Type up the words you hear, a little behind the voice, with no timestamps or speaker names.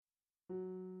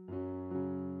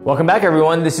Welcome back,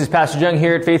 everyone. This is Pastor Jung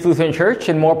here at Faith Lutheran Church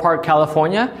in Moore Park,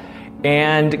 California.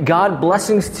 And God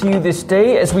blessings to you this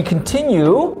day as we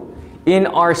continue in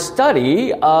our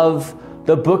study of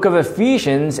the book of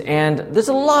Ephesians. And there's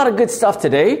a lot of good stuff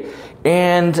today.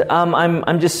 And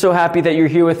I'm just so happy that you're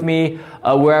here with me,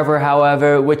 wherever,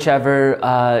 however,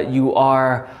 whichever you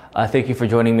are. Thank you for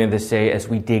joining me this day as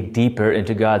we dig deeper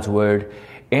into God's Word.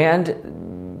 And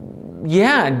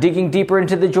digging deeper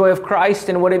into the joy of Christ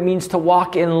and what it means to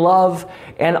walk in love,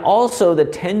 and also the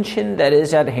tension that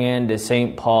is at hand, as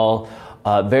St. Paul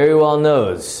very well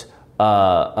knows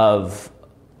for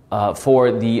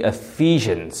the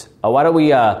Ephesians. Why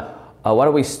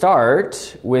don't we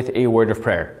start with a word of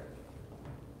prayer?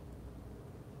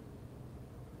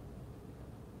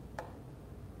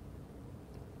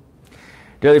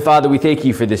 Dearly Father, we thank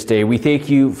you for this day. We thank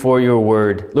you for your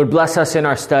word. Lord, bless us in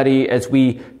our study as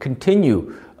we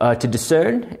continue to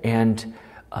discern, and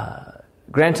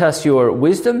grant us your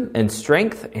wisdom and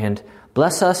strength, and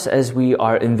bless us as we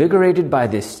are invigorated by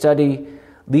this study.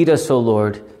 Lead us, O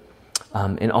Lord,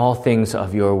 in all things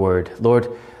of your word. Lord,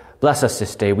 bless us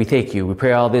this day. We thank you. We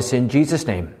pray all this in Jesus'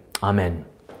 name. Amen.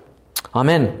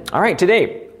 Amen. All right,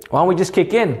 today, why don't we just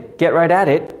get right at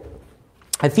it.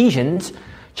 Ephesians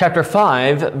Chapter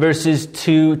 5, verses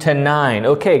 2 to 9.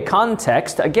 Okay,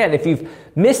 context. Again, if you've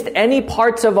missed any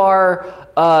parts of our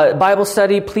Bible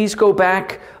study, please go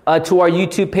back to our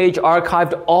YouTube page,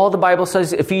 archived all the Bible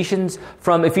studies,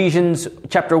 from Ephesians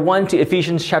chapter 1 to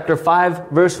Ephesians chapter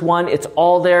 5, verse 1. It's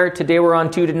all there. Today we're on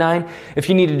 2 to 9. If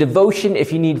you need a devotion,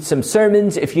 if you need some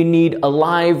sermons, if you need a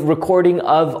live recording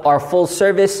of our full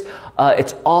service,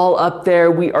 it's all up there.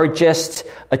 We are just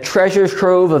a treasure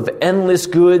trove of endless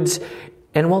goods.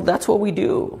 And well, that's what we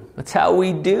do. That's how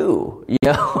we do,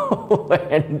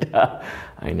 And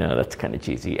I know that's kind of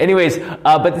cheesy. Anyways,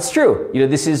 but it's true.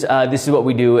 This is what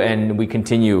we do, and we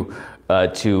continue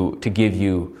to give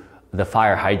you the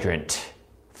fire hydrant,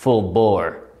 full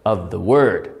bore of the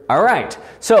word. All right.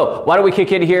 So why don't we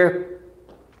kick in here?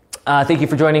 Thank you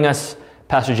for joining us,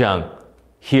 Pastor Jung,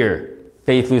 here,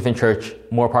 Faith Lutheran Church,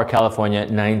 Moore Park, California,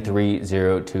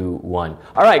 93021.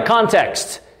 All right.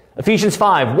 Context. Ephesians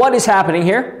 5, what is happening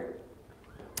here?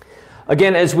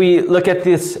 Again, as we look at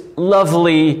this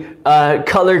lovely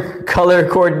color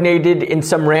coordinated in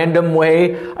some random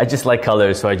way. I just like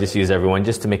colors, so I just use everyone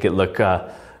just to make it look,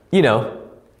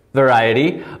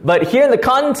 variety. But here in the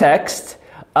context,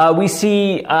 we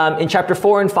see in chapter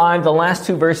 4 and 5, the last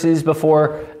two verses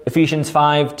before Ephesians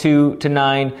 5, 2 to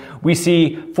 9, we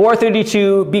see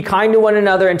 4:32, be kind to one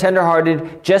another and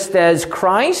tenderhearted, just as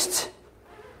Christ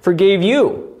forgave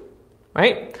you.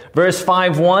 Right? Verse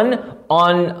 5:1,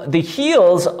 on the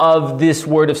heels of this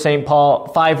word of St.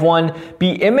 Paul, 5:1,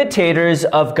 be imitators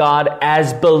of God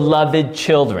as beloved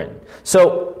children.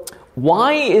 So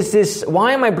why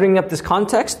am I bringing up this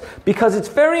context? Because it's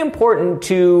very important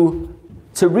to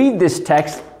read this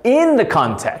text in the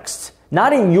context,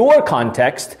 not in your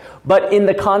context, but in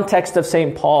the context of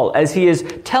St. Paul, as he is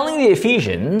telling the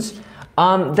Ephesians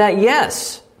that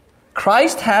yes,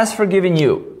 Christ has forgiven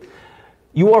you.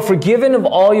 You are forgiven of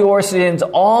all your sins,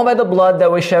 all by the blood that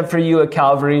was shed for you at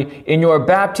Calvary. In your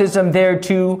baptism there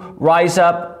too, rise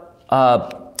up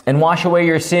and wash away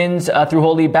your sins through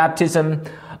holy baptism.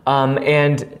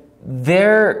 And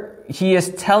there he is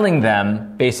telling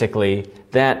them, basically,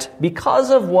 that because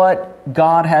of what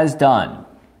God has done,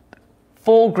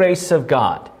 full grace of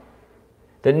God,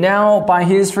 that now by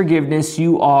his forgiveness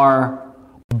you are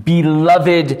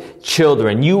beloved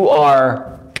children. You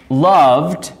are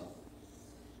loved,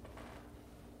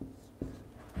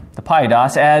 the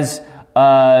paidos,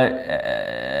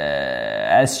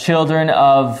 as children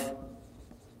of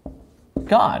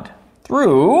God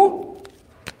through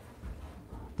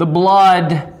the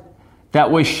blood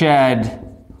that was shed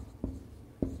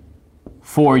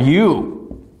for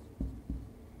you.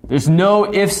 There's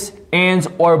no ifs, ands,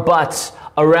 or buts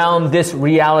around this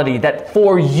reality that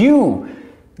for you,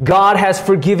 God has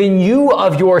forgiven you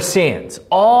of your sins,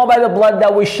 all by the blood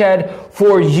that was shed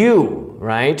for you.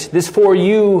 Right? This for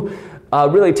you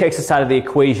really takes us out of the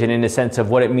equation in the sense of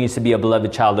what it means to be a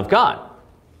beloved child of God.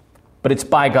 But it's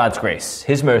by God's grace,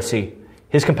 his mercy,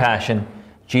 his compassion,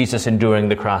 Jesus enduring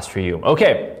the cross for you.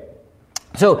 Okay,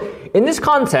 so in this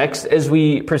context, as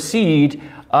we proceed,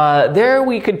 there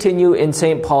we continue in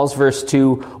St. Paul's verse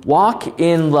 2, walk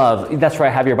in love. That's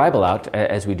right, have your Bible out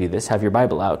as we do this. Have your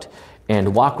Bible out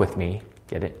and walk with me.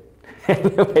 Get it?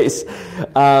 Anyways,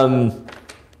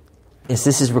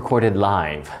 this is recorded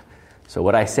live. So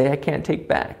what I say, I can't take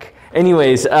back.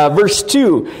 Anyways, verse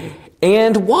 2,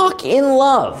 and walk in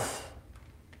love.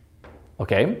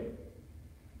 Okay?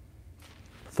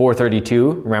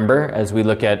 4:32, remember, as we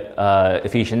look at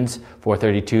Ephesians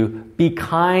 4:32, be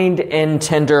kind and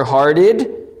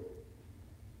tender-hearted,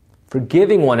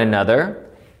 forgiving one another,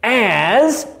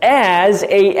 as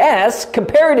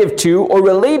comparative to or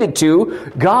related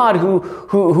to God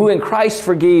who in Christ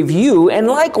forgave you, and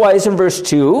likewise in verse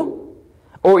 2,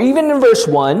 or even in verse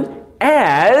 1,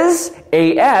 as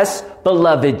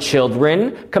beloved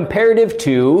children, comparative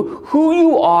to who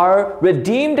you are,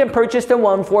 redeemed and purchased and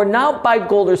won for, not by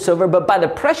gold or silver, but by the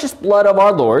precious blood of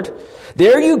our Lord.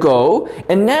 There you go.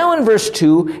 And now in verse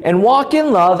 2, and walk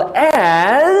in love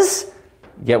as,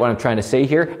 get what I'm trying to say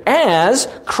here? As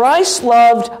Christ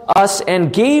loved us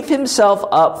and gave himself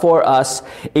up for us,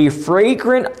 a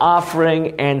fragrant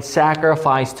offering and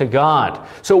sacrifice to God.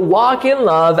 So walk in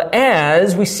love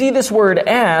as, we see this word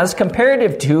as,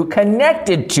 comparative to,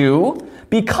 connected to,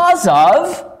 because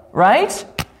of, right?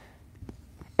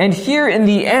 And here in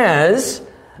the as,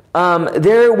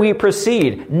 there we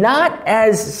proceed, not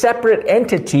as separate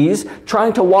entities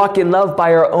trying to walk in love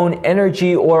by our own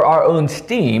energy or our own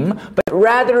steam, but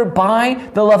rather by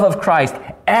the love of Christ.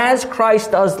 As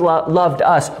Christ loved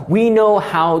us, we know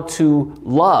how to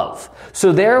love.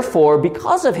 So therefore,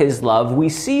 because of his love, we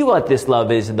see what this love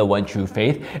is in the one true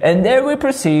faith, and there we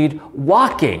proceed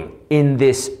walking in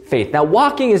this faith. Now,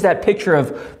 walking is that picture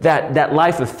of that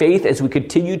life of faith as we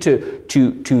continue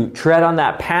to tread on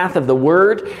that path of the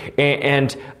Word.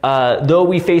 And though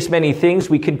we face many things,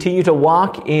 we continue to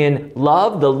walk in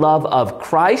love, the love of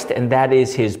Christ, and that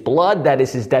is his blood, that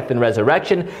is his death and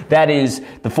resurrection. That is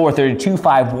the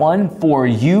 4:32:5:1 for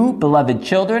you, beloved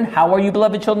children. How are you,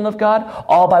 beloved children of God?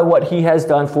 All by what he has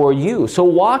done for you. So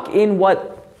walk in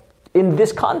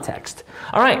this context.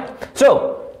 All right.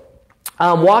 So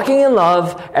walking in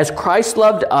love as Christ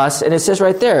loved us, and it says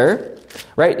right there,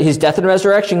 right, his death and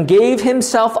resurrection gave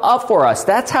himself up for us.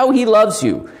 That's how he loves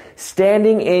you.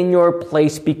 Standing in your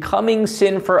place, becoming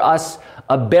sin for us,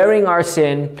 bearing our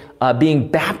sin, being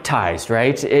baptized,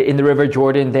 right, in the River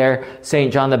Jordan there.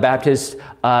 St. John the Baptist,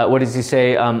 what does he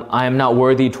say? I am not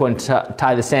worthy to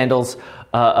untie the sandals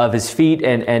of his feet.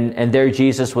 And there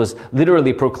Jesus was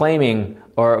literally proclaiming,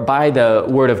 or by the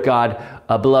word of God,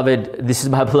 beloved, this is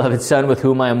my beloved Son with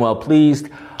whom I am well pleased.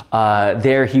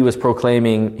 There he was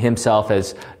proclaiming himself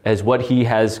as what he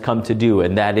has come to do,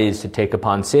 and that is to take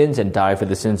upon sins and die for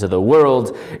the sins of the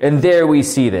world. And there we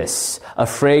see this, a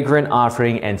fragrant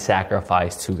offering and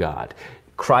sacrifice to God.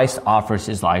 Christ offers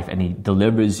his life and he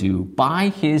delivers you by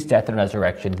his death and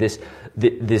resurrection,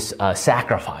 this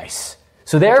sacrifice.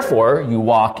 So therefore, you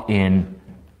walk in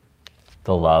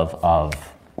the love of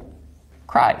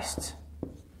Christ.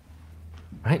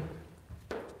 Right?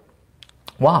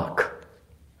 Walk.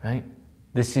 Right?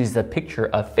 This is the picture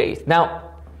of faith.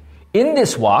 Now, in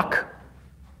this walk,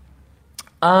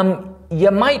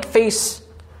 you might face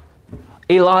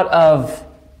a lot of,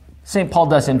 St. Paul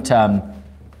doesn't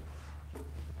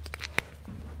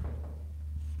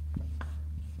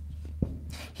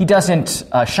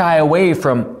shy away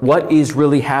from what is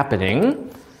really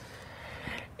happening.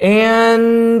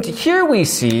 And here we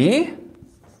see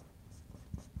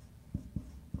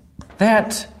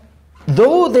that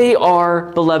though they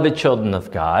are beloved children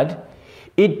of God,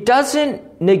 it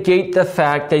doesn't negate the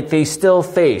fact that they still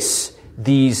face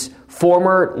these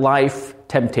former life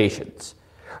temptations.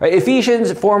 Right?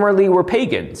 Ephesians formerly were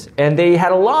pagans, and they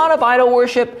had a lot of idol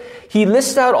worship. He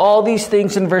lists out all these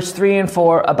things in verse 3 and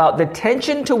 4 about the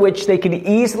tension to which they can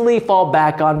easily fall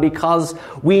back on because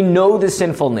we know the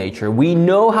sinful nature. We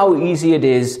know how easy it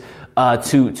is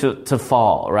to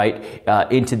fall, right,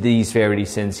 into these very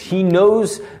sins. He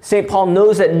knows, St. Paul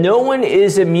knows that no one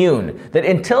is immune, that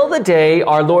until the day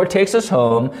our Lord takes us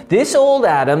home, this old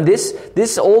Adam,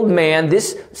 this old man,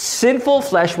 this sinful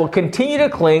flesh will continue to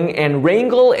cling and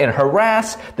wrangle and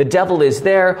harass. The devil is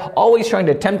there, always trying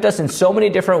to tempt us in so many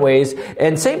different ways.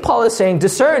 And St. Paul is saying,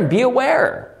 discern, be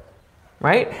aware,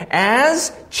 right?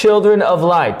 As children of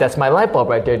light. That's my light bulb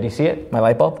right there. Do you see it? My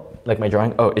light bulb? Like my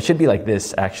drawing? Oh, it should be like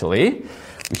this, actually.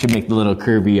 We should make the little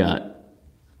curvy,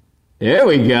 there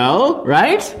we go,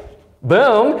 right?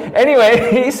 Boom.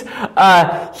 Anyways,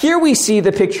 here we see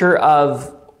the picture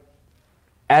of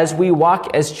as we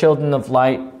walk as children of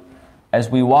light,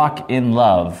 as we walk in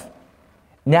love,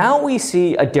 now we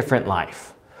see a different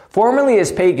life. Formerly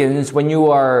as pagans, when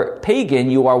you are pagan,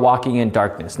 you are walking in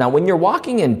darkness. Now, when you're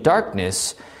walking in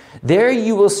darkness, there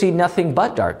you will see nothing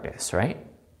but darkness, right?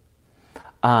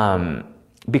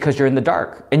 Because you're in the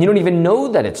dark. And you don't even know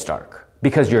that it's dark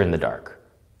because you're in the dark.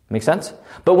 Make sense?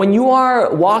 But when you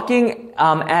are walking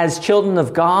as children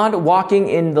of God, walking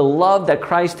in the love that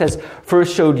Christ has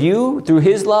first showed you through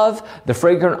his love, the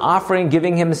fragrant offering,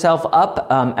 giving himself up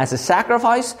as a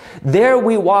sacrifice, there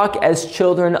we walk as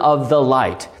children of the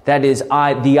light. That is,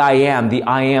 I am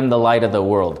the light of the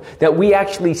world. That we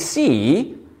actually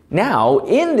see now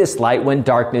in this light when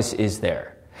darkness is there.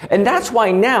 And that's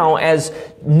why now, as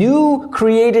new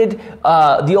created,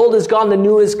 the old is gone, the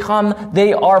new has come,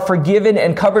 they are forgiven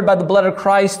and covered by the blood of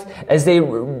Christ as they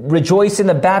rejoice in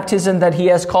the baptism that he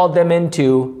has called them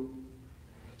into.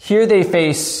 Here they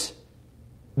face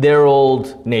their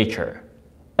old nature.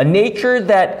 A nature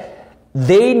that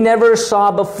they never saw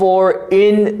before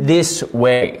in this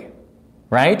way.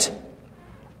 Right?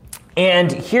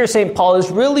 And here St. Paul is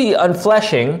really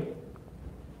unfleshing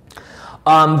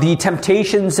the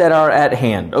temptations that are at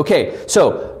hand. Okay,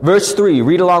 so verse 3,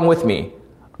 read along with me.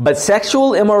 But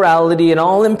sexual immorality and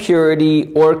all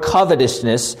impurity or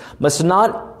covetousness must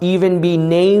not even be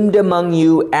named among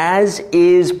you as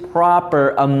is proper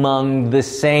among the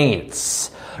saints.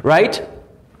 Right?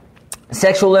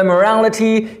 Sexual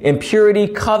immorality, impurity,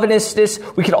 covetousness.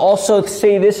 We could also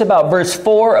say this about verse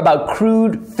 4, about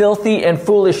crude, filthy, and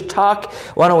foolish talk.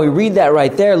 Why don't we read that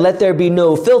right there? Let there be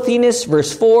no filthiness,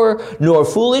 verse 4, nor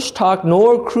foolish talk,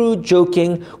 nor crude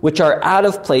joking, which are out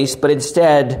of place, but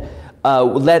instead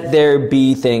let there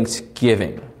be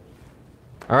thanksgiving.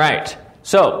 All right,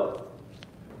 so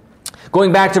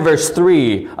going back to verse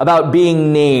 3, about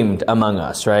being named among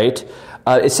us, right?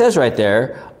 It says right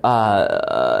there,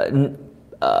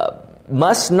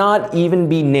 must not even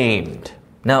be named.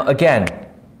 Now, again,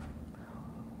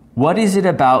 what is it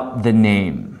about the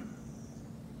name?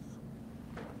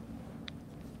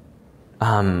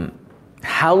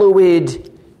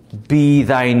 Hallowed be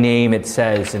thy name, it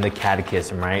says in the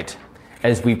Catechism, right?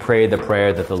 As we pray the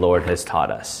prayer that the Lord has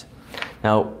taught us.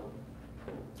 Now,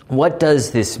 what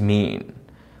does this mean?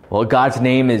 Well, God's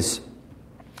name is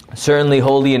certainly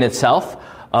holy in itself.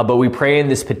 But we pray in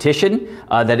this petition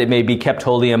that it may be kept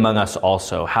holy among us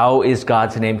also. How is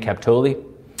God's name kept holy?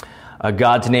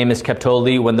 God's name is kept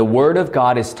holy when the word of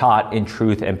God is taught in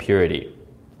truth and purity.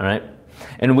 All right?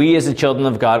 And we as the children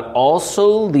of God also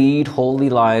lead holy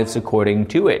lives according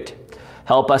to it.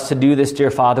 Help us to do this, dear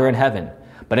Father in heaven.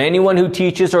 But anyone who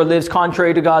teaches or lives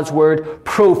contrary to God's word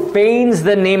profanes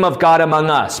the name of God among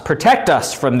us. Protect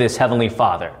us from this, Heavenly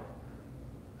Father.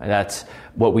 And that's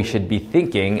what we should be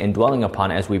thinking and dwelling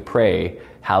upon as we pray,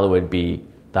 hallowed be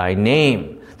thy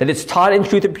name. That it's taught in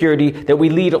truth and purity, that we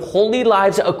lead holy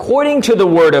lives according to the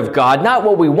word of God, not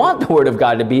what we want the word of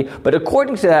God to be, but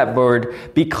according to that word,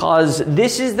 because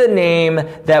this is the name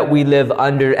that we live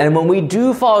under. And when we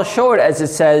do fall short, as it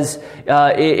says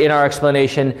in our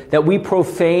explanation, that we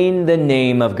profane the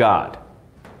name of God.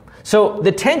 So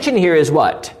the tension here is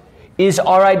what? Is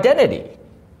our identity.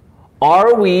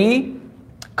 Are we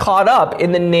caught up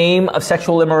in the name of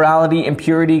sexual immorality,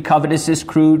 impurity, covetousness,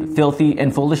 crude, filthy,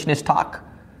 and foolishness talk?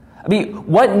 I mean,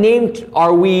 what name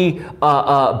are we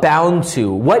bound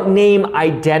to? What name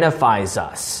identifies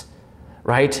us?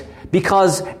 Right?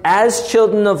 Because as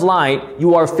children of light,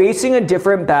 you are facing a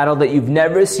different battle that you've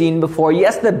never seen before.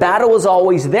 Yes, the battle was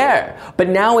always there. But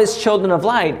now as children of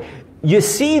light, you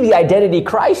see the identity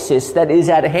crisis that is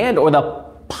at hand, or the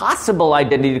possible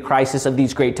identity crisis of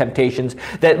these great temptations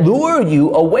that lure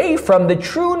you away from the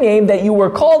true name that you were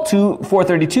called to,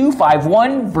 432,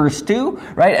 5:1, verse 2,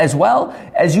 right? As well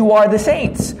as you are the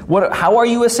saints. How are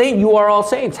you a saint? You are all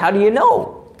saints. How do you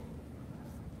know?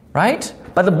 Right?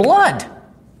 By the blood,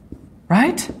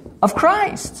 right? Of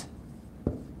Christ.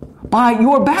 By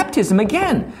your baptism.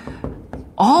 Again,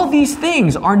 all these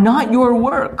things are not your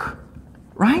work,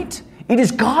 right? It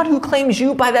is God who claims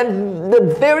you by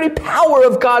the very power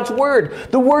of God's word.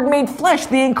 The word made flesh,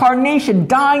 the incarnation,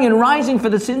 dying and rising for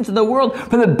the sins of the world,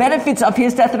 for the benefits of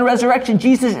his death and resurrection.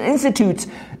 Jesus institutes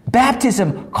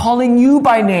baptism, calling you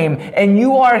by name, and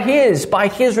you are his by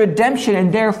his redemption,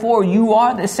 and therefore you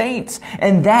are the saints.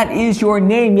 And that is your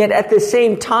name. Yet at the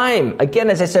same time, again,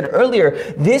 as I said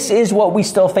earlier, this is what we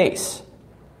still face.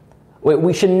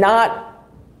 We should not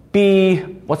be,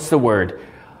 what's the word?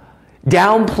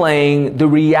 Downplaying the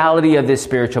reality of this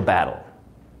spiritual battle.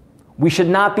 We should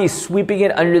not be sweeping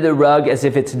it under the rug as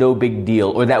if it's no big deal,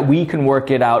 or that we can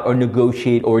work it out or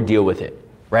negotiate or deal with it,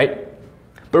 right?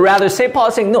 But rather, St. Paul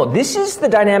is saying, no, this is the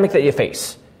dynamic that you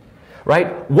face,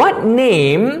 right? What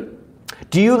name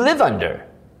do you live under?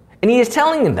 And he is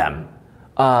telling them,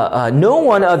 no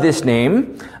one of this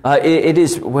name, it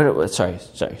is, sorry.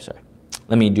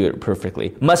 Let me do it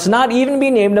perfectly. Must not even be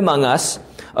named among us,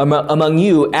 among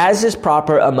you, as is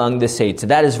proper among the saints.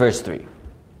 That is verse 3.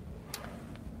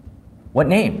 What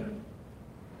name?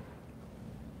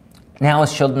 Now,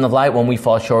 as children of light, when we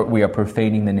fall short, we are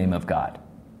profaning the name of God,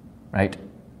 right?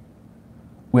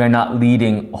 We are not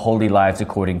leading holy lives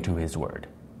according to his word.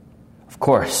 Of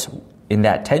course, in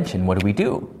that tension, what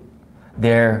do?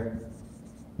 There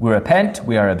we repent,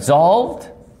 we are absolved,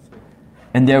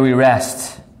 and there we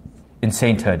rest in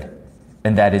sainthood,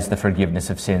 and that is the forgiveness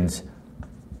of sins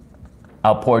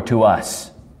outpoured to us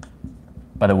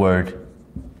by the word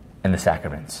and the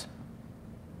sacraments.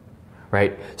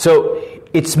 Right? So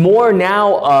it's more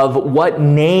now of what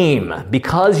name,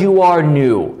 because you are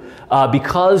new,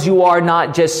 because you are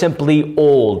not just simply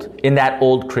old in that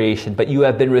old creation, but you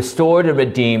have been restored and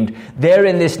redeemed. There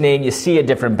in this name you see a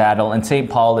different battle, and St.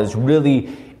 Paul is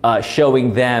really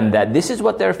showing them that this is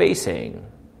what they're facing.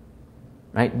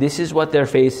 Right? This is what they're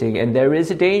facing, and there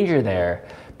is a danger there,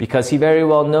 because he very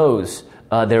well knows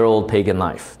their old pagan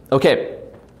life. Okay.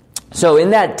 So in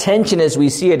that tension as we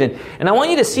see it, and I want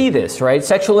you to see this, right?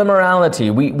 Sexual immorality,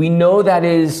 we know that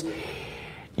is,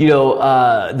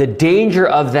 the danger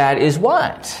of that is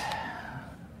what?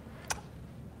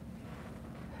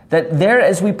 That there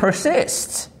as we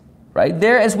persist, right?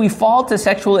 There as we fall to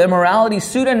sexual immorality,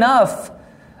 soon enough,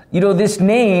 this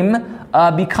name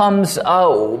becomes,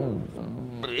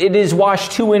 it is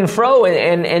washed to and fro,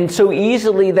 and so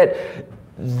easily that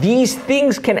these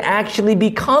things can actually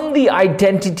become the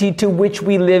identity to which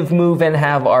we live, move, and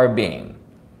have our being.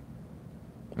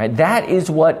 Right? That is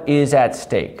what is at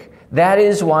stake. That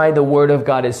is why the Word of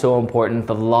God is so important,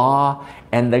 the law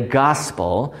and the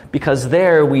gospel, because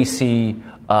there we see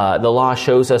the law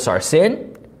shows us our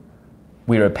sin,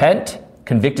 we repent,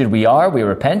 convicted we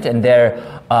repent, and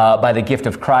there by the gift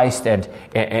of Christ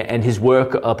and his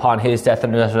work upon his death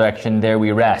and resurrection, there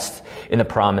we rest in the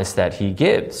promise that he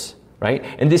gives. Right?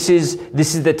 And this is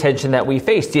the tension that we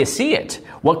face. Do you see it?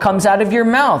 What comes out of your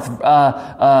mouth?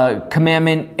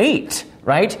 Commandment 8,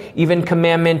 right? Even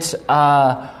commandment,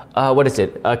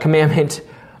 commandment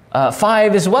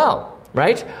 5 as well,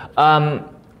 right?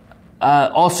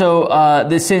 Also,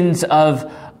 the sins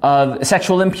of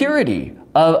sexual impurity,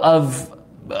 of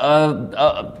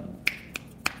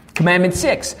Commandment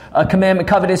 6, commandment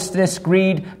covetousness,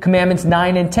 greed, commandments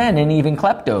 9 and 10, and even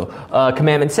klepto,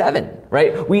 commandment 7,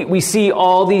 right? We see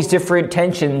all these different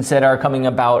tensions that are coming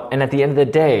about, and at the end of the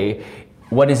day,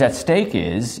 what is at stake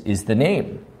is the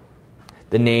name.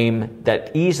 The name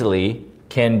that easily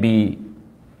can be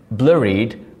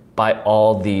blurred by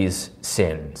all these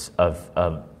sins, of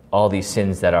all these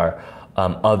sins that are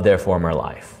of their former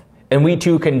life. And we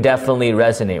too can definitely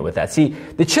resonate with that. See,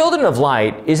 the children of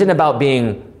light isn't about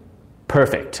being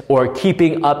perfect or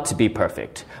keeping up to be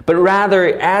perfect, but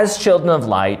rather as children of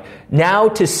light, now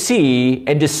to see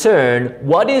and discern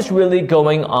what is really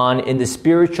going on in the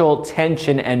spiritual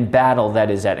tension and battle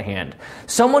that is at hand.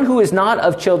 Someone who is not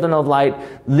of children of light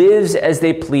lives as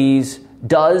they please,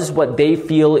 does what they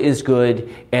feel is good,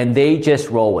 and they just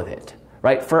roll with it.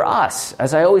 Right? For us,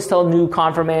 as I always tell new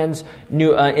confirmands,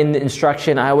 in the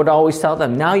instruction, I would always tell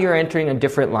them, now you're entering a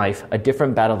different life, a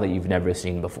different battle that you've never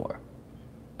seen before.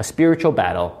 A spiritual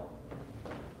battle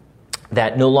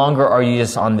that no longer are you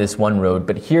just on this one road,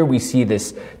 but here we see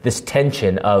this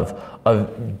tension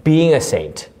of being a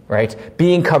saint, right?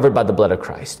 Being covered by the blood of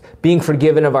Christ, being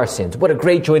forgiven of our sins. What a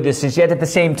great joy this is. Yet at the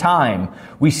same time,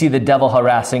 we see the devil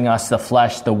harassing us, the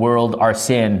flesh, the world, our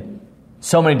sin,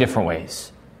 so many different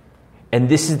ways. And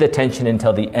this is the tension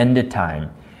until the end of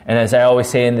time. And as I always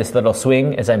say in this little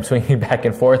swing, as I'm swinging back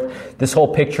and forth, this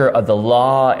whole picture of the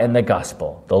law and the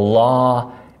gospel, the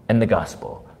law and the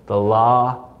gospel, the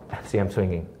law. See, I'm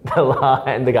swinging. The law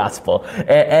and the gospel,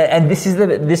 and this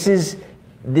is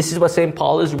what St.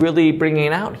 Paul is really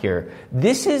bringing out here.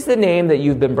 This is the name that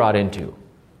you've been brought into,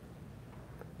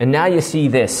 and now you see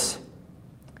this,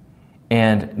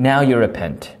 and now you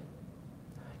repent.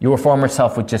 Your former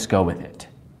self would just go with it.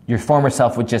 Your former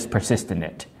self would just persist in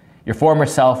it. Your former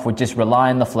self would just rely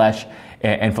on the flesh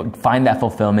and find that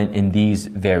fulfillment in these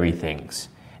very things.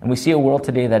 And we see a world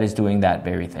today that is doing that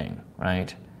very thing,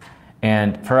 right?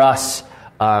 And for us,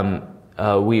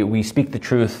 we speak the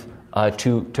truth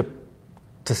to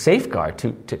safeguard,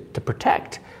 to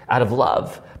protect out of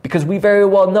love, because we very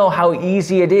well know how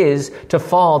easy it is to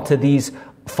fall to these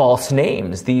false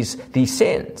names, these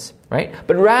sins, right?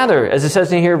 But rather, as it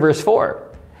says in here, verse 4,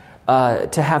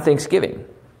 to have thanksgiving.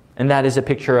 And that is a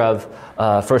picture of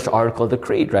first article of the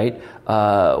Creed, right?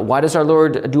 Why does our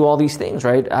Lord do all these things,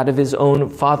 right? Out of his own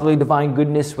fatherly divine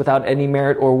goodness, without any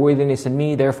merit or worthiness in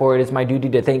me, therefore it is my duty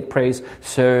to thank, praise,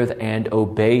 serve, and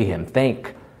obey him.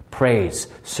 Thank, praise,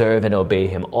 serve, and obey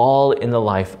him, all in the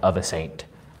life of a saint,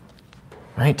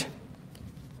 right?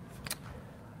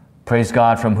 Praise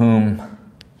God, from whom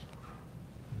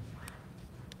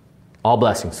all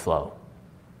blessings flow.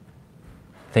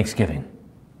 Thanksgiving,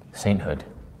 sainthood,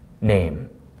 name,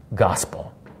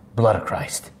 gospel, blood of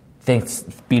Christ. Thanks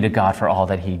be to God for all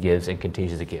that he gives and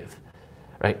continues to give.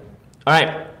 Right? All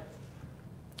right.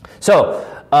 So,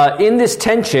 in this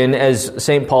tension, as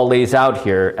St. Paul lays out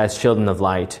here, as children of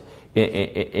light,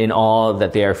 in all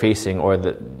that they are facing, or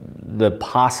the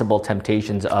possible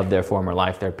temptations of their former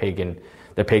life, their pagan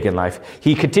life,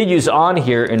 he continues on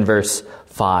here in verse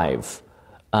 5.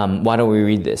 Why don't we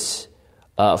read this?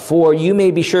 For you may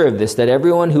be sure of this, that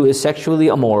everyone who is sexually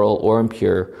immoral or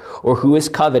impure, or who is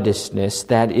covetousness,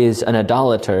 that is an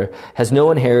idolater, has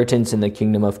no inheritance in the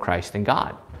kingdom of Christ and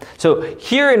God. So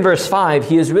here in verse 5,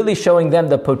 he is really showing them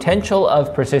the potential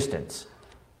of persistence,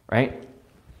 right?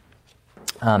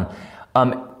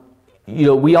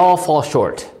 We all fall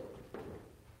short.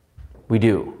 We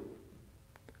do.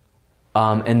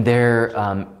 And there,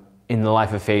 in the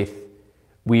life of faith,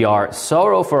 we are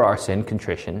sorrow for our sin,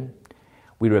 contrition.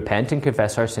 We repent and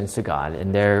confess our sins to God,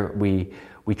 and there we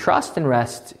trust and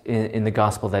rest in the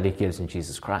gospel that he gives in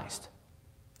Jesus Christ.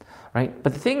 Right?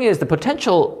 But the thing is, the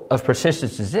potential of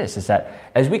persistence is this, is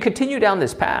that as we continue down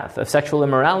this path of sexual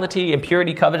immorality,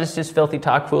 impurity, covetousness, filthy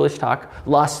talk, foolish talk,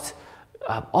 lust,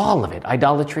 all of it,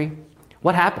 idolatry,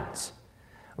 what happens?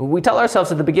 We tell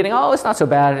ourselves at the beginning, oh, it's not so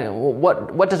bad.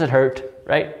 What does it hurt?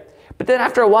 Right? But then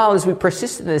after a while, as we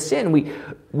persist in this sin,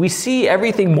 we see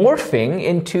everything morphing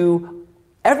into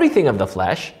everything of the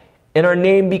flesh, and our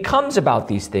name becomes about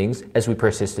these things as we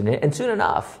persist in it. And soon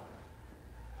enough,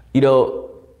 we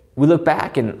look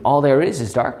back and all there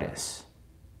is darkness.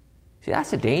 See,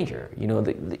 that's a danger.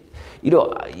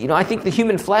 I think the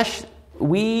human flesh,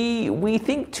 we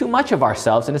think too much of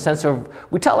ourselves in the sense of,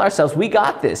 we tell ourselves, we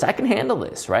got this, I can handle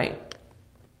this, right?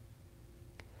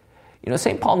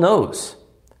 St. Paul knows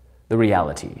the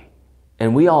reality,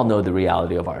 and we all know the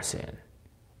reality of our sin,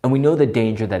 and we know the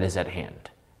danger that is at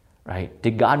hand, right?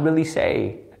 Did God really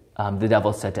say, the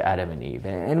devil said to Adam and Eve?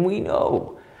 And we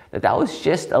know that was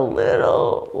just a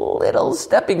little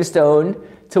stepping stone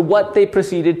to what they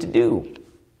proceeded to do.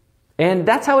 And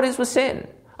that's how it is with sin.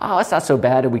 Oh, it's not so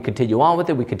bad, and we continue on with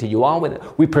it,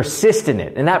 we persist in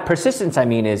it. And that persistence,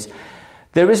 is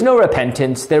there is no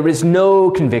repentance, there is no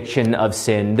conviction of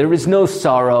sin, there is no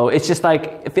sorrow. It's just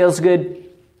like, it feels good,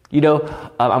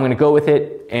 I'm going to go with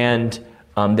it, and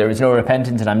there is no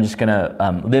repentance, and I'm just going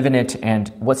to live in it. And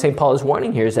what St. Paul is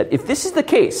warning here is that if this is the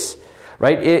case,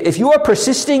 right, if you are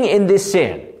persisting in this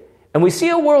sin, and we see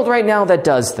a world right now that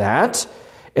does that,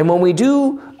 and when we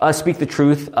do speak the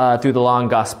truth through the law and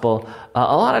gospel,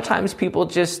 a lot of times people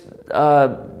just, they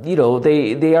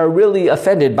are really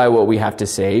offended by what we have to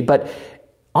say. But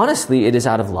honestly, it is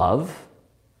out of love,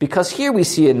 because here we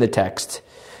see in the text,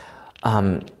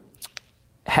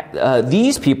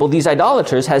 these people, these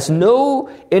idolaters, has no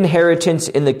inheritance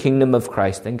in the kingdom of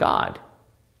Christ and God.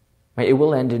 Right? It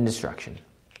will end in destruction.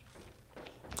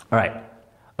 All right,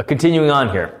 continuing on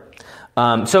here.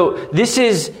 So this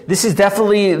is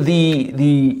definitely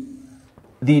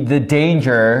the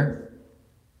danger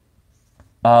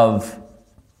of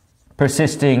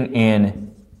persisting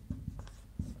in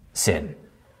sin,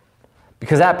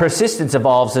 because that persistence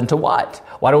evolves into what?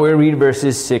 Why don't we read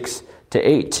verses 6 to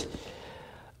 8?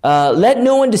 Let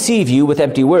no one deceive you with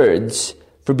empty words,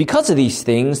 for because of these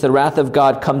things the wrath of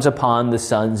God comes upon the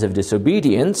sons of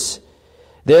disobedience.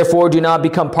 Therefore do not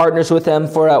become partners with them,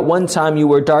 for at one time you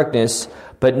were darkness,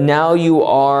 but now you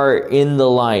are in the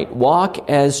light. Walk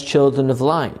as children of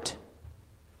light.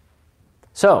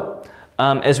 So,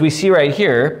 as we see right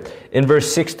here in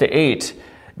verse 6 to 8,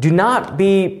 do not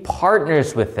be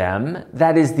partners with them.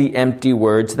 That is the empty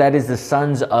words. That is the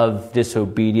sons of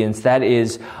disobedience. That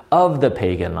is of the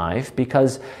pagan life.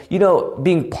 Because,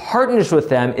 being partners with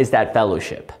them is that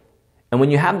fellowship. And when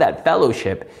you have that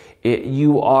fellowship,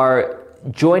 you are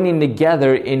joining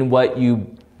together in what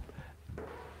you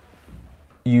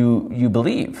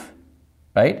believe,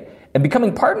 right? And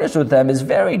becoming partners with them is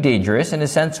very dangerous in a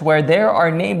sense where our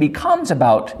name becomes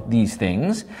about these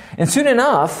things. And soon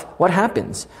enough, what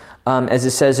happens? As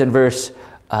it says in verse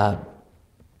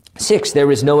 6,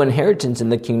 there is no inheritance in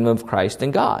the kingdom of Christ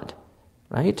and God,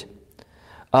 right?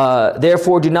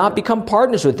 Therefore, do not become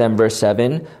partners with them, verse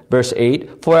 7, verse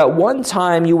 8. For at one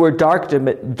time you were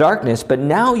darkness, but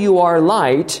now you are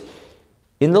light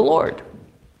in the Lord.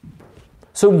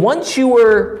 So once you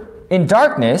were in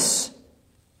darkness,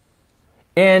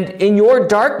 and in your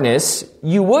darkness,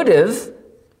 you would have,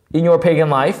 in your pagan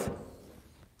life,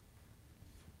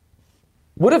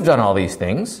 would have done all these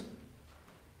things,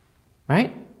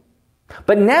 right?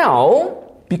 But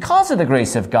now, because of the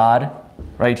grace of God,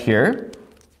 right here,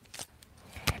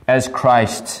 as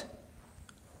Christ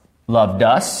loved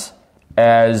us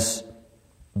as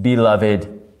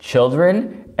beloved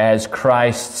children, as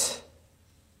Christ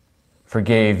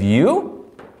forgave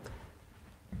you,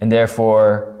 and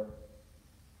therefore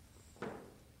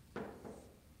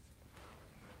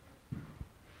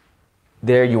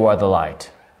there you are the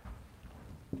light.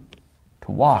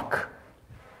 To walk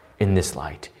in this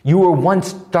light. You were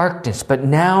once darkness, but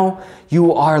now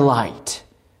you are light.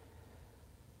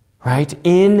 Right?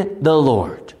 In the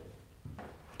Lord.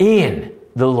 In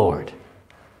the Lord.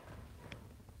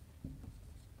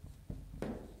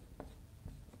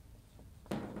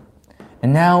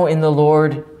 And now in the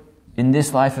Lord, in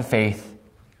this life of faith,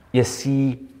 you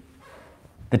see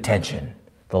the tension.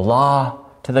 The law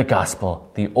to the gospel,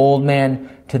 the old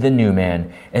man to the new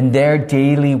man. And there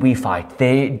daily we fight.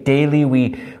 Daily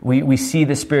we see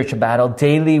the spiritual battle.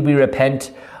 Daily we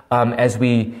repent as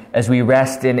we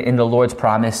rest in the Lord's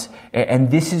promise. And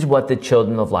this is what the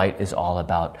children of light is all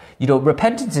about. You know,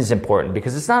 repentance is important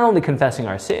because it's not only confessing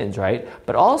our sins, right?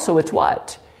 But also it's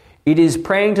what? It is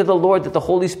praying to the Lord that the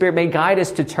Holy Spirit may guide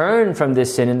us to turn from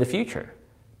this sin in the future.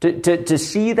 To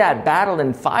see that battle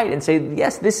and fight and say,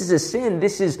 yes, this is a sin.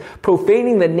 This is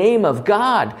profaning the name of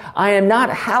God. I am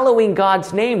not hallowing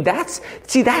God's name. That's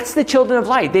the children of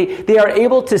light. They are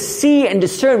able to see and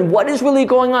discern what is really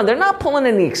going on. They're not pulling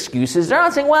any excuses. They're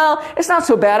not saying, well, it's not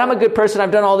so bad. I'm a good person.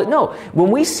 I've done all that. No. When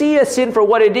we see a sin for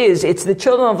what it is, it's the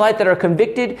children of light that are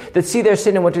convicted, that see their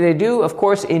sin, and what do? Of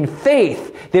course, in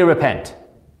faith, they repent.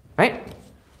 Right?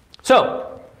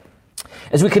 So,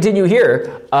 as we continue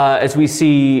here, as we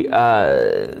see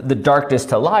the darkness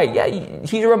to light,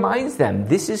 he reminds them,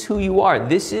 this is who you are.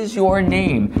 This is your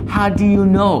name. How do you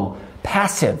know?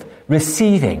 Passive,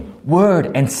 receiving,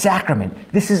 word, and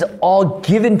sacrament. This is all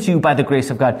given to you by the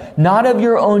grace of God. Not of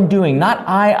your own doing. Not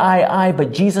I,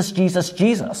 but Jesus, Jesus,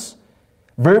 Jesus.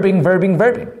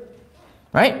 Verbing.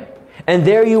 Right? And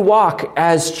there you walk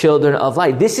as children of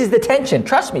light. This is the tension.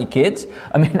 Trust me, kids.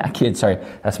 I mean, not kids, sorry.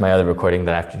 That's my other recording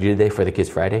that I have to do today for the Kids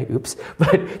Friday. Oops.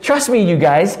 But trust me, you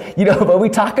guys, when we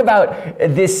talk about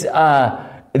this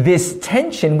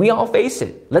tension, we all face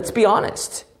it. Let's be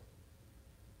honest.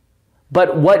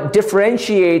 But what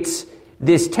differentiates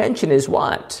this tension is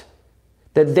what?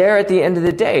 That there at the end of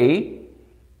the day,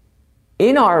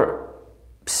 in our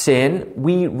sin,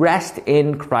 we rest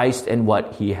in Christ and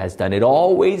what he has done. It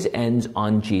always ends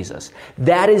on Jesus.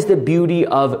 That is the beauty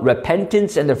of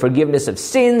repentance and the forgiveness of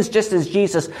sins, just as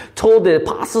Jesus told the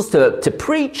apostles to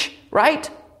preach, right?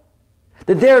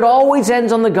 That there it always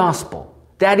ends on the gospel.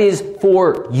 That is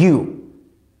for you.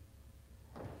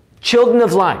 Children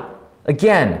of light.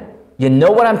 Again, you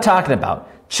know what I'm talking about.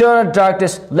 Children of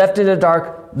darkness, left in the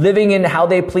dark, living in how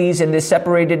they please, in this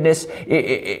separatedness,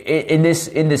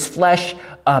 in this flesh,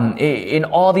 in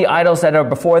all the idols that are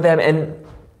before them. And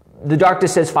the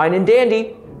darkness says, fine and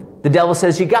dandy. The devil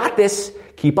says, you got this.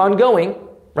 Keep on going,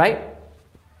 right?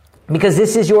 Because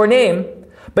this is your name.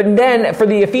 But then for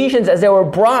the Ephesians, as they were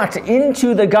brought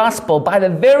into the gospel by the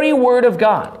very word of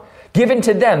God, given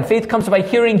to them, faith comes by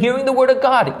hearing the word of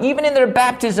God, even in their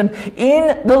baptism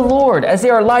in the Lord, as they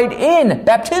are light in,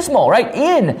 baptismal, right?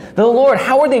 In the Lord.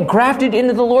 How are they grafted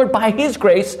into the Lord? By his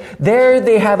grace. There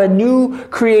they have a new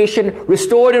creation,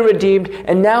 restored and redeemed.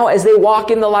 And now as they walk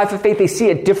in the life of faith, they see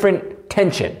a different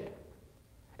tension.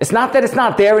 It's not that it's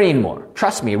not there anymore.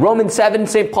 Trust me. Romans 7,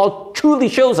 St. Paul truly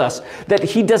shows us that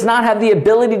he does not have the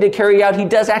ability to carry out. He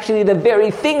does actually the very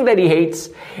thing that he hates.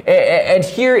 And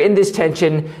here in this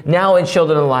tension, now in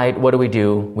Children of Light, what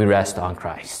do? We rest on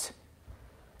Christ.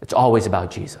 It's always about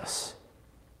Jesus.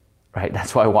 Right?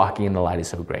 That's why walking in the light is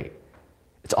so great.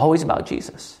 It's always about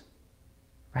Jesus.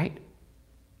 Right?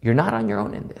 You're not on your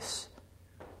own in this.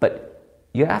 But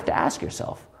you have to ask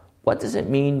yourself, what does it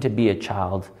mean to be a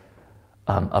child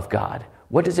of God?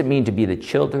 What does it mean to be the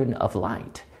children of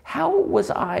light? How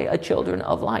was I a children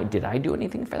of light? Did I do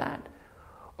anything for that?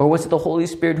 Or was it the Holy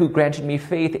Spirit who granted me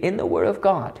faith in the Word of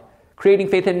God, creating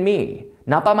faith in me,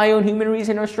 not by my own human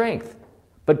reason or strength,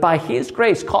 but by his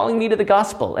grace, calling me to the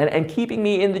gospel and keeping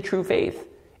me in the true faith,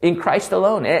 in Christ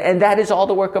alone. And that is all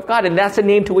the work of God, and that's the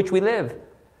name to which we live.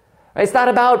 It's not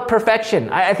about perfection.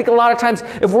 I think a lot of times,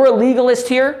 if we're a legalist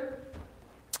here,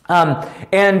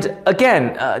 and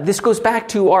again, this goes back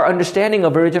to our understanding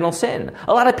of original sin.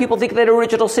 A lot of people think that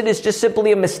original sin is just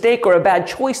simply a mistake or a bad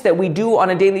choice that we do on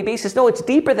a daily basis. No, it's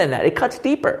deeper than that. It cuts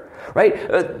deeper, right?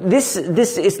 This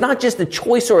it's not just a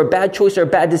choice or a bad choice or a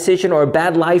bad decision or a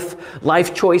bad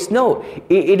life choice. No,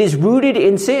 it is rooted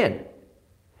in sin.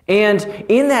 And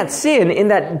in that sin, in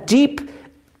that deep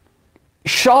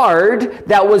shard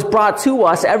that was brought to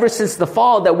us ever since the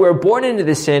fall, that we're born into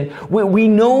this sin, we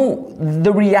know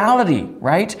the reality,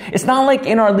 right? It's not like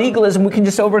in our legalism we can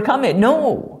just overcome it.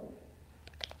 No.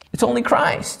 It's only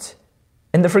Christ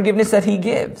and the forgiveness that he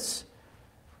gives,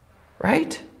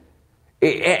 right?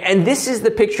 And this is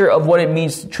the picture of what it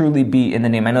means to truly be in the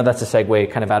name. I know that's a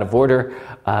segue, kind of out of order,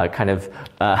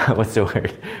 what's the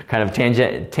word? Kind of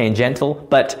tangential,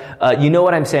 but you know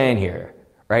what I'm saying here,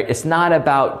 right? It's not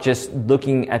about just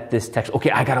looking at this text. Okay,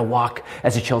 I got to walk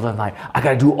as a child of light. I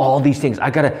got to do all these things.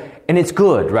 And it's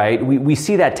good, right? We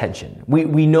see that tension.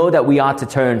 We know that we ought to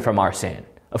turn from our sin,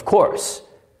 of course,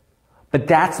 but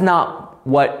that's not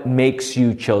what makes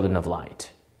you children of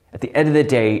light. At the end of the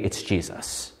day, it's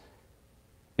Jesus.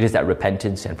 It is that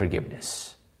repentance and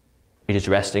forgiveness. It is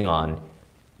resting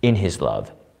in his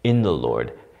love, in the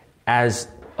Lord, as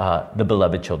the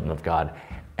beloved children of God,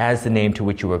 as the name to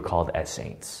which you were called as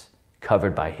saints,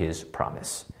 covered by his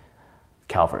promise.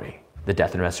 Calvary, the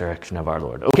death and resurrection of our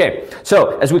Lord. Okay,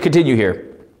 so as we continue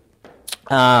here,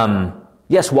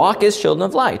 yes, walk as children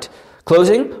of light.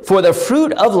 Closing, for the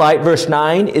fruit of light, verse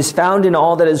 9, is found in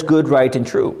all that is good, right, and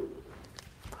true.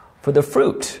 For the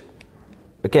fruit,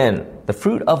 again, the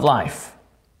fruit of life.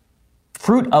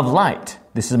 Fruit of light.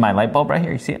 This is my light bulb right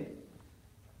here. You see it?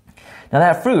 Now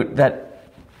that fruit,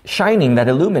 that shining, that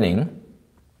illumining,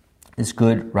 is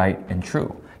good, right, and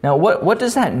true. Now what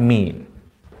does that mean?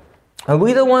 Are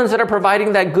we the ones that are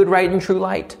providing that good, right, and true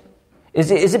light? Is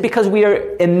it because we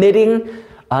are emitting,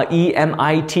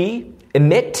 E-M-I-T,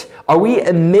 emit? Are we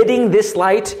emitting this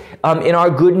light in our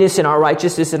goodness, in our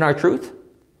righteousness, in our truth?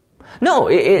 No,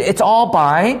 it's all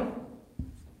by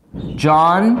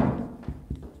John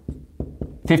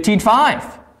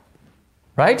 15:5,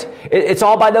 right? It's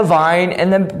all by the vine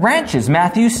and the branches.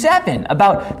 Matthew 7,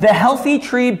 about the healthy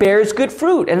tree bears good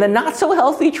fruit, and the not so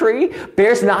healthy tree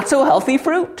bears not so healthy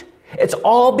fruit. It's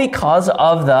all because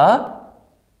of the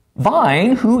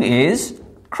vine, who is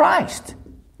Christ,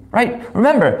 right?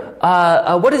 Remember,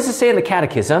 what does it say in the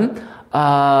Catechism?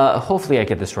 Hopefully I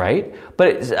get this right, but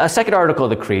it's a second article of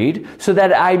the Creed, so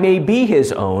that I may be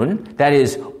his own. That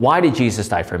is, why did Jesus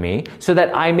die for me? So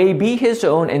that I may be his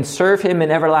own and serve him in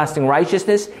everlasting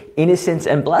righteousness, innocence,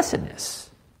 and blessedness.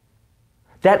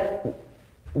 That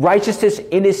righteousness,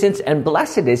 innocence, and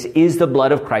blessedness is the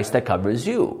blood of Christ that covers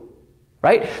you.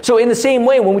 Right? So in the same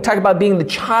way, when we talk about being the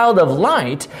child of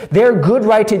light, their good,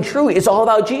 right, and true is all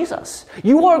about Jesus.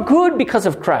 You are good because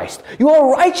of Christ. You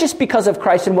are righteous because of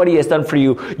Christ and what he has done for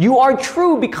you. You are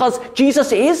true because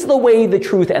Jesus is the way, the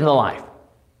truth, and the life.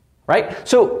 Right?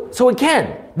 So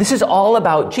again, this is all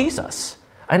about Jesus.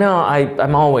 I know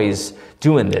I'm always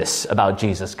doing this about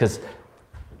Jesus because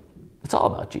it's all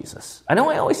about Jesus. I know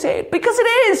I always say it because it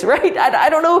is, right? I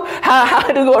don't know how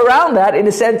to go around that in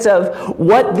a sense of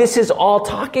what this is all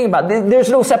talking about. There's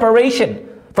no separation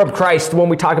from Christ when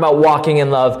we talk about walking in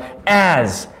love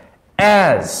as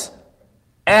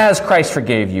Christ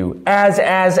forgave you,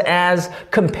 as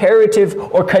comparative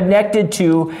or connected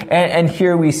to, and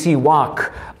here we see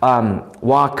walk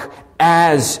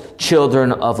as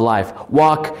children of life.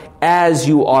 Walk as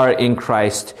you are in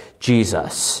Christ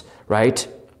Jesus, right?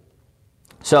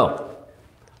 So,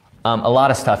 a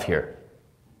lot of stuff here,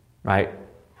 right?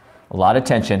 A lot of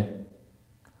tension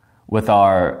with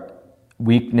our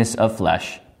weakness of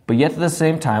flesh, but yet at the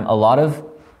same time, a lot of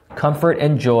comfort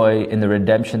and joy in the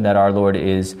redemption that our Lord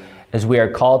is, as we are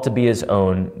called to be his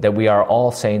own, that we are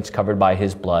all saints covered by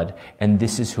his blood, and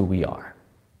this is who we are.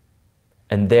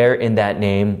 And there in that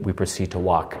name, we proceed to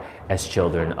walk as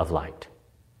children of light.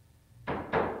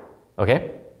 Okay?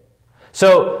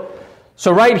 So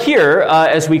right here,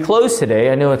 as we close today,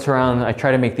 I know it's around, I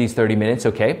try to make these 30 minutes,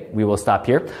 okay, we will stop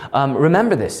here.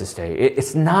 Remember this day.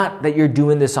 It's not that you're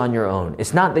doing this on your own.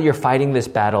 It's not that you're fighting this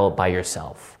battle by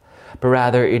yourself. But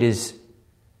rather, it is,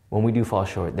 when we do fall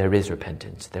short, there is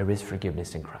repentance. There is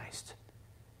forgiveness in Christ.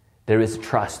 There is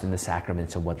trust in the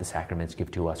sacraments and what the sacraments give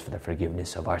to us for the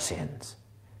forgiveness of our sins.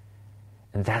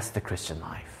 And that's the Christian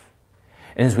life.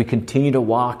 And as we continue to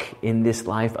walk in this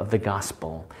life of the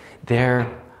gospel,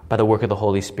 there, by the work of the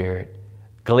Holy Spirit.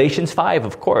 Galatians 5,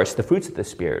 of course, the fruits of the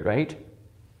Spirit, right?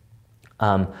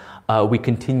 We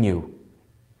continue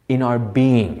in our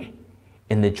being,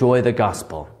 in the joy of the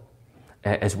gospel,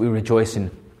 as we rejoice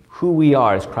in who we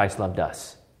are as Christ loved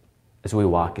us, as we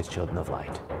walk as children of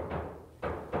light.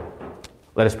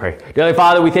 Let us pray. Dear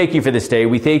Father, we thank you for this day.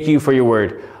 We thank you for your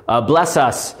word. Bless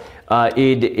us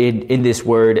in this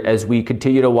word as we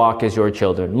continue to walk as your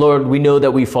children. Lord, we know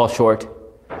that we fall short.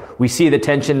 We see the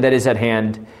tension that is at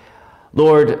hand.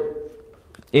 Lord,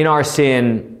 in our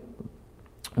sin,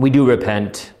 we do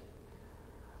repent.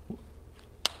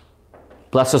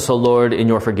 Bless us, O Lord, in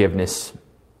your forgiveness.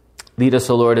 Lead us,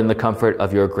 O Lord, in the comfort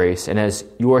of your grace. And as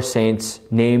your saints,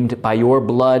 named by your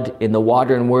blood in the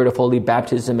water and word of holy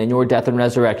baptism and your death and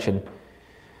resurrection,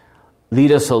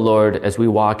 lead us, O Lord, as we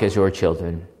walk as your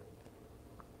children.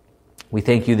 We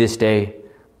thank you this day.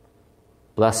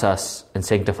 Bless us and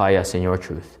sanctify us in your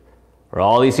truth. For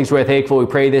all these things we're thankful. We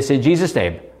pray this in Jesus'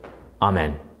 name.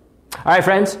 Amen. All right,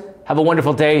 friends, have a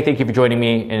wonderful day. Thank you for joining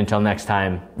me. And until next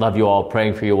time, love you all,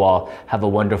 praying for you all. Have a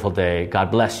wonderful day.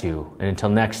 God bless you. And until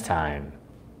next time.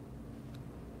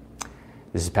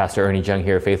 This is Pastor Ernie Jung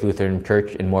here at Faith Lutheran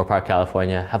Church in Moore Park,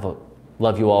 California.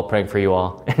 Love you all, praying for you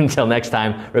all. And until next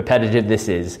time, repetitive this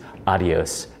is.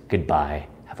 Adios. Goodbye.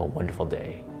 Have a wonderful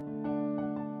day.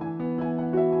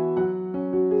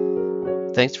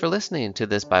 Thanks for listening to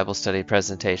this Bible study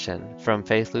presentation from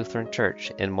Faith Lutheran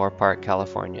Church in Moore Park,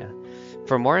 California.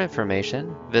 For more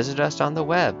information, visit us on the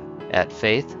web at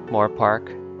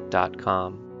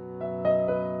faithmorepark.com.